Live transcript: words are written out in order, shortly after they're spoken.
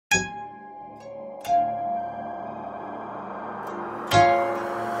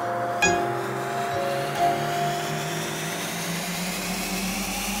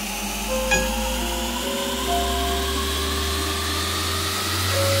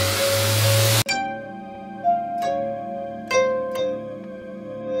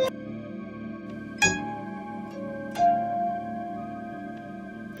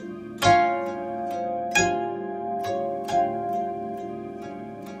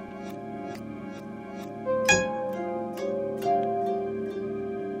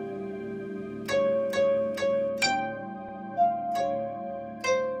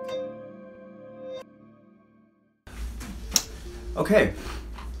Okay,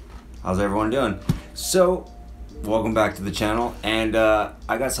 how's everyone doing? So, welcome back to the channel, and I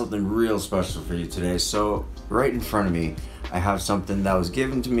got something real special for you today. So, right in front of me, I have something that was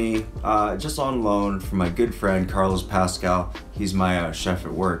given to me just on loan from my good friend Carlos Pascal. He's my chef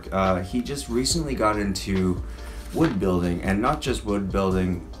at work. He just recently got into wood building, and not just wood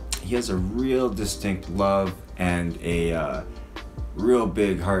building. He has a real distinct love and a real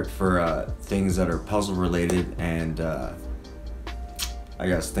big heart for things that are puzzle related and I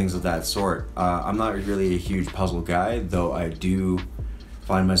guess things of that sort. I'm not really a huge puzzle guy, though I do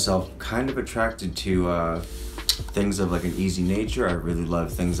find myself kind of attracted to things of like an easy nature. I really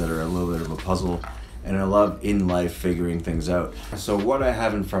love things that are a little bit of a puzzle, and I love in life figuring things out. So what I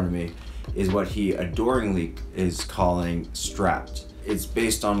have in front of me is what he adoringly is calling strapped. It's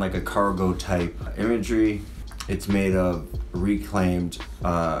based on like a cargo type imagery. It's made of reclaimed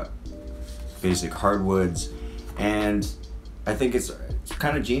basic hardwoods, and I think it's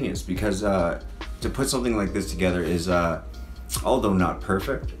kind of genius because to put something like this together is although not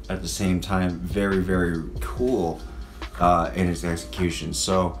perfect, at the same time very, very cool in its execution.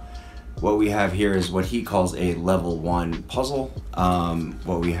 So what we have here is what he calls a level 1 puzzle.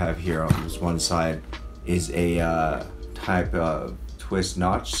 What we have here on this one side is a type of twist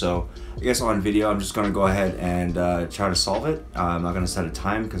notch. So I guess on video I'm just going to go ahead and try to solve it. I'm not going to set a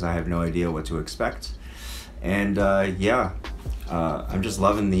time because I have no idea what to expect. And yeah, I'm just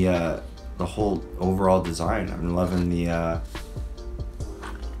loving the whole overall design. I'm loving the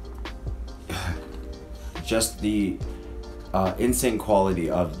just the insane quality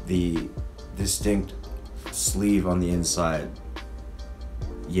of the distinct sleeve on the inside.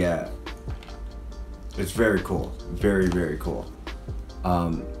 Yeah, it's very cool, very, very cool.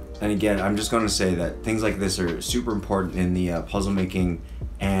 And again, I'm just going to say that things like this are super important in the puzzle making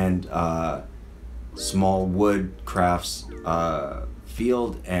and small wood crafts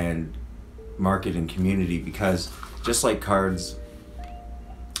field and market and community, because just like cards,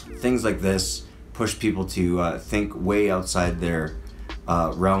 things like this push people to think way outside their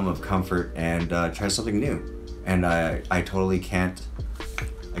realm of comfort and try something new. And I totally can't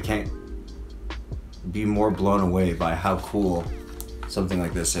be more blown away by how cool something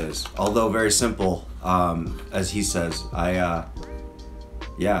like this is. Although very simple, as he says,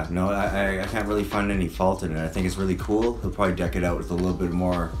 yeah, no, I can't really find any fault in it. I think it's really cool. He'll probably deck it out with a little bit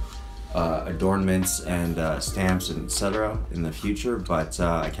more adornments and stamps and etc. in the future, but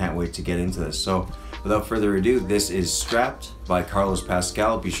I can't wait to get into this. So without further ado, this is Strapped by Carlos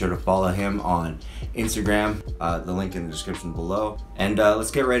Pascal. Be sure to follow him on Instagram, the link in the description below. And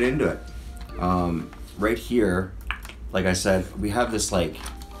let's get right into it. Right here, like I said, we have this like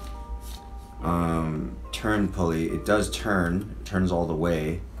turn pulley. It does turn, it turns all the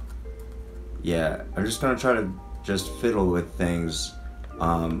way. Yeah, I'm just gonna try to just fiddle with things,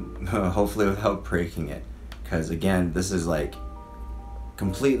 hopefully without breaking it, because again, this is like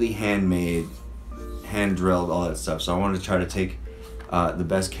completely handmade, hand drilled, all that stuff. So I want to try to take the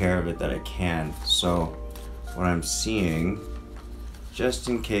best care of it that I can. So what I'm seeing, just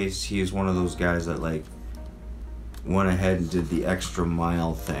in case he's one of those guys that like went ahead and did the extra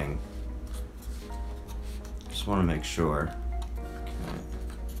mile thing, just want to make sure. Okay.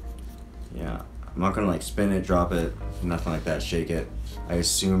 Yeah, I'm not gonna like spin it, drop it, nothing like that, shake it. I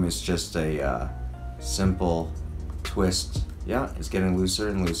assume it's just a simple twist. Yeah, it's getting looser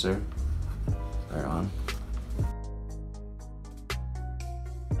and looser. Right on.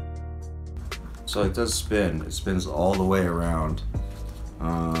 So it does spin. It spins all the way around.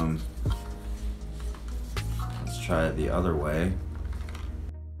 Let's try it the other way.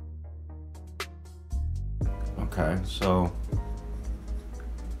 Okay, so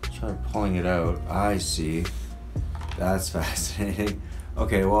try pulling it out. I see. That's fascinating.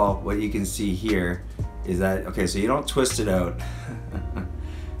 Okay, well, what you can see here is that, okay, so you don't twist it out.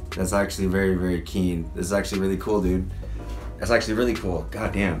 That's actually very, very keen. This is actually really cool, dude. That's actually really cool.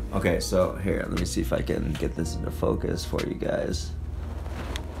 God damn. Okay, so here, let me see if I can get this into focus for you guys.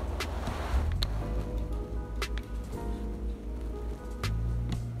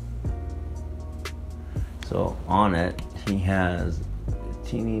 So on it, he has a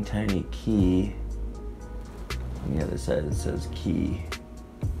teeny tiny key. On the other side it says key.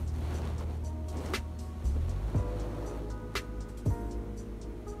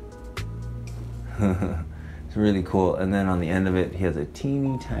 It's really cool. And then on the end of it, he has a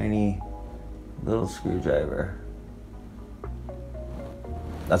teeny tiny little screwdriver.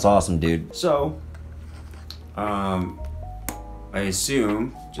 That's awesome, dude. So, I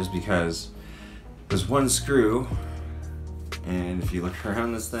assume, just because there's one screw, and if you look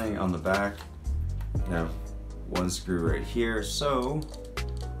around this thing on the back, you have one screw right here, so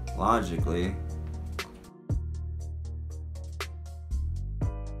logically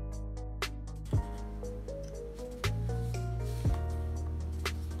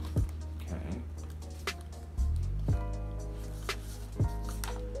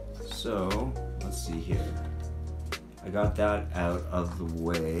so let's see here. I got that out of the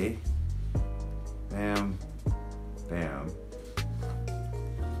way. Bam, bam.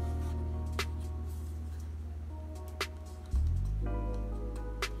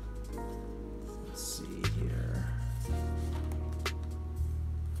 Let's see here.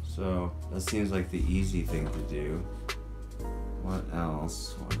 So that seems like the easy thing to do. What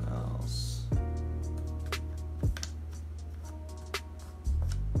else? What else?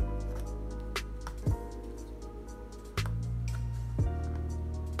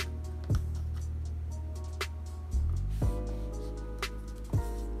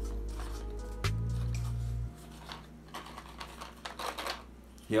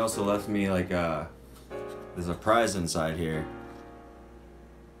 He also left me like there's a prize inside here.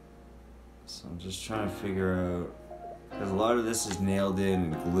 So I'm just trying to figure out, because a lot of this is nailed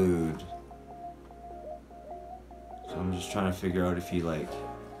in and glued. So I'm just trying to figure out if he like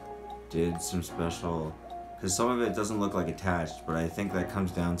did some special, because some of it doesn't look like attached, but I think that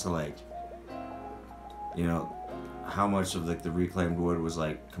comes down to like, you know, how much of like the reclaimed wood was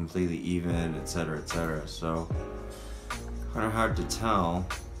like completely even, etc., etc. So kind of hard to tell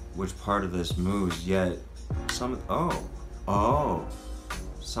which part of this moves, yet some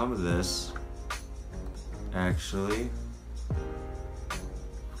some of this actually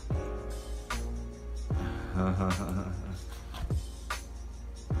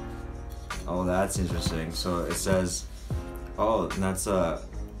oh, that's interesting. So it says, oh, and that's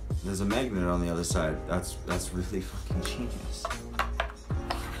there's a magnet on the other side. That's really fucking genius.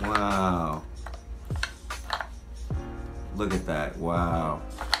 Wow. Look at that. Wow.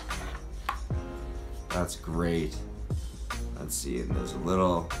 That's great. Let's see, and there's a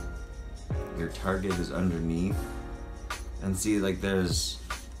little, your target is underneath. And see, like there's,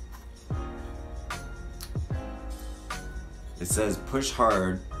 it says push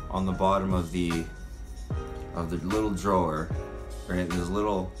hard on the bottom of the little drawer, right? There's a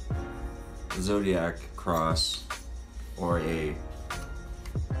little zodiac cross or a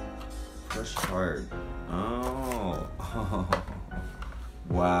push hard. Oh,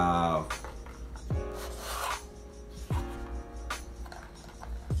 wow.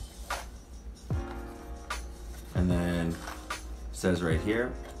 And then it says right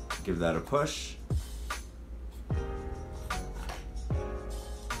here, give that a push.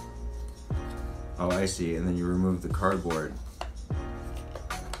 Oh, I see. And then you remove the cardboard.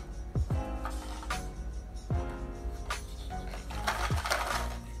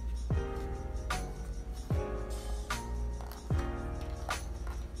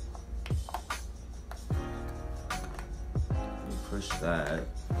 You push that.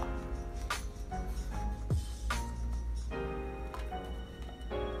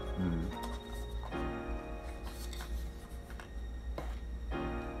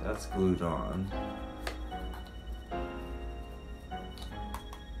 That's glued on.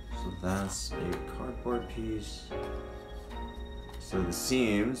 So that's a cardboard piece. So the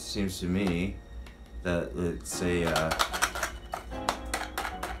seems to me that it's a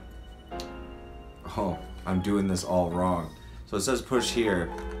oh, I'm doing this all wrong. So it says push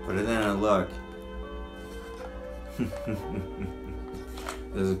here, but then I look,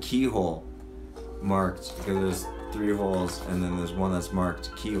 there's a keyhole marked because there's 3 holes, and then there's one that's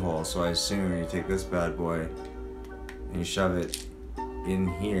marked keyhole. So I assume you take this bad boy and you shove it in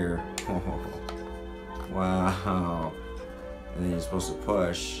here. Oh, wow. And then you're supposed to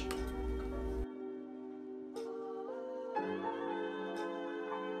push.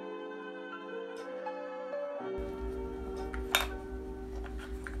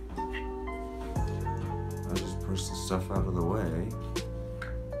 I just push the stuff out of the way,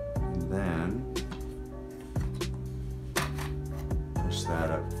 and then push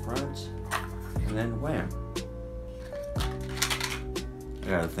that up front, and then wham. I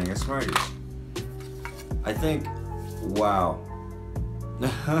got a thing of Smarties. I think, wow.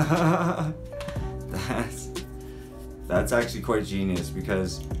 That's actually quite genius,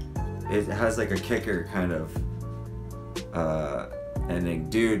 because it has like a kicker kind of ending.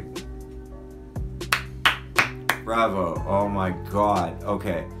 Dude, bravo. Oh my god.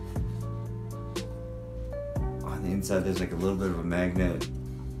 Okay. On the inside there's like a little bit of a magnet.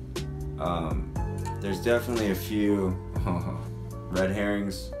 There's definitely a few red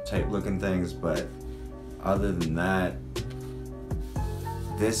herrings type looking things, but other than that,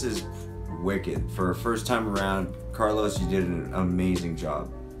 this is wicked. For a first time around, Carlos, you did an amazing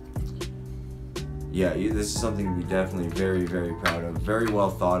job. Yeah, this is something to be definitely very, very proud of. Very well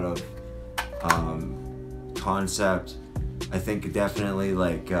thought of concept. I think definitely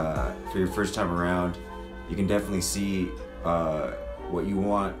like for your first time around, you can definitely see what you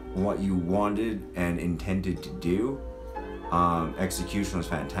wanted and intended to do. Execution was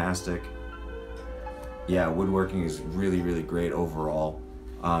fantastic. Yeah, woodworking is really, really great overall.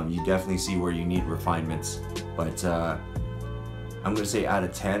 You definitely see where you need refinements, but I'm gonna say out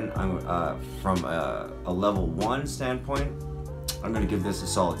of 10, I'm from a level 1 standpoint, I'm gonna give this a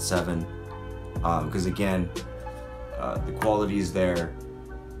solid 7, because again, the quality is there.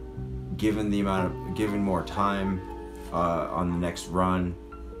 Given more time on the next run,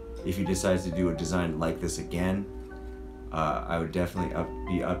 if you decide to do a design like this again, I would definitely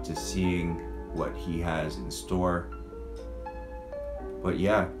be up to seeing what he has in store. But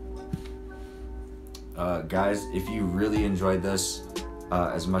yeah, guys, if you really enjoyed this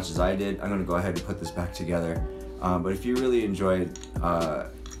as much as I did, I'm gonna go ahead and put this back together. But if you really enjoyed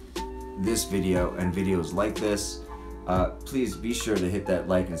this video and videos like this, please be sure to hit that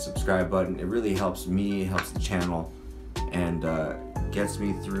like and subscribe button. It really helps me, helps the channel, and gets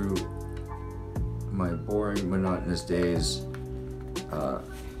me through my boring, monotonous days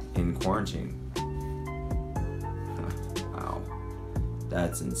in quarantine. Wow,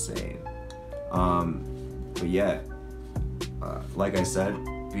 that's insane. But yeah, like I said,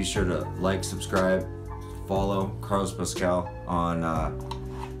 be sure to like, subscribe, follow Carlos Pascal on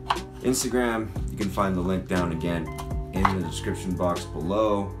Instagram. You can find the link down again in the description box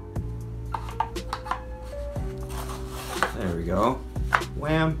below. There we go.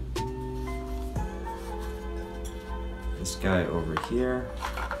 Wham! This guy over here.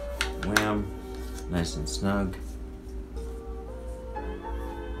 Wham! Nice and snug.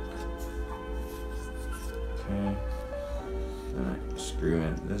 Okay. Then I screw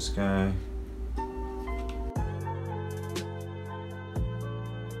in this guy.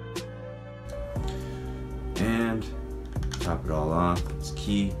 And top it all off. This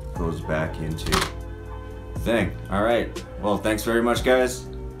key goes back into the thing. Alright. Well, thanks very much, guys.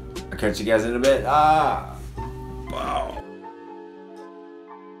 I'll catch you guys in a bit. Wow.